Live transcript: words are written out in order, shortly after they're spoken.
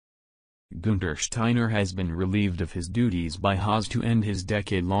Guenther Steiner has been relieved of his duties by Haas to end his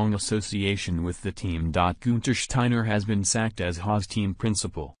decade-long association with the team. Guenther Steiner has been sacked as Haas team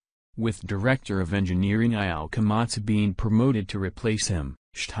principal, with Director of Engineering Ayao Komatsu being promoted to replace him.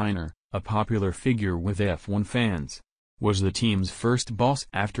 Steiner, a popular figure with F1 fans, was the team's first boss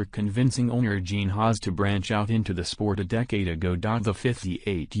after convincing owner Gene Haas to branch out into the sport a decade ago. The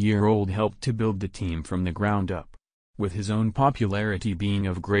 58-year-old helped to build the team from the ground up, with his own popularity being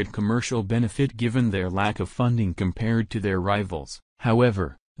of great commercial benefit given their lack of funding compared to their rivals.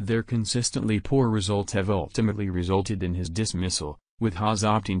 However, their consistently poor results have ultimately resulted in his dismissal, with Haas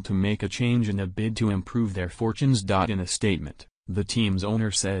opting to make a change in a bid to improve their fortunes. In a statement, the team's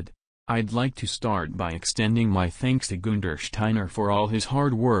owner said, "I'd like to start by extending my thanks to Guenther Steiner for all his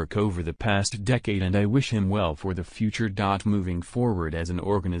hard work over the past decade, and I wish him well for the future. Moving forward as an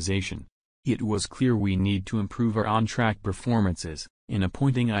organization, it was clear we need to improve our on-track performances. In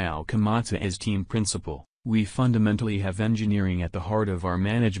appointing Ayao Komatsu as team principal, we fundamentally have engineering at the heart of our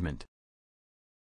management.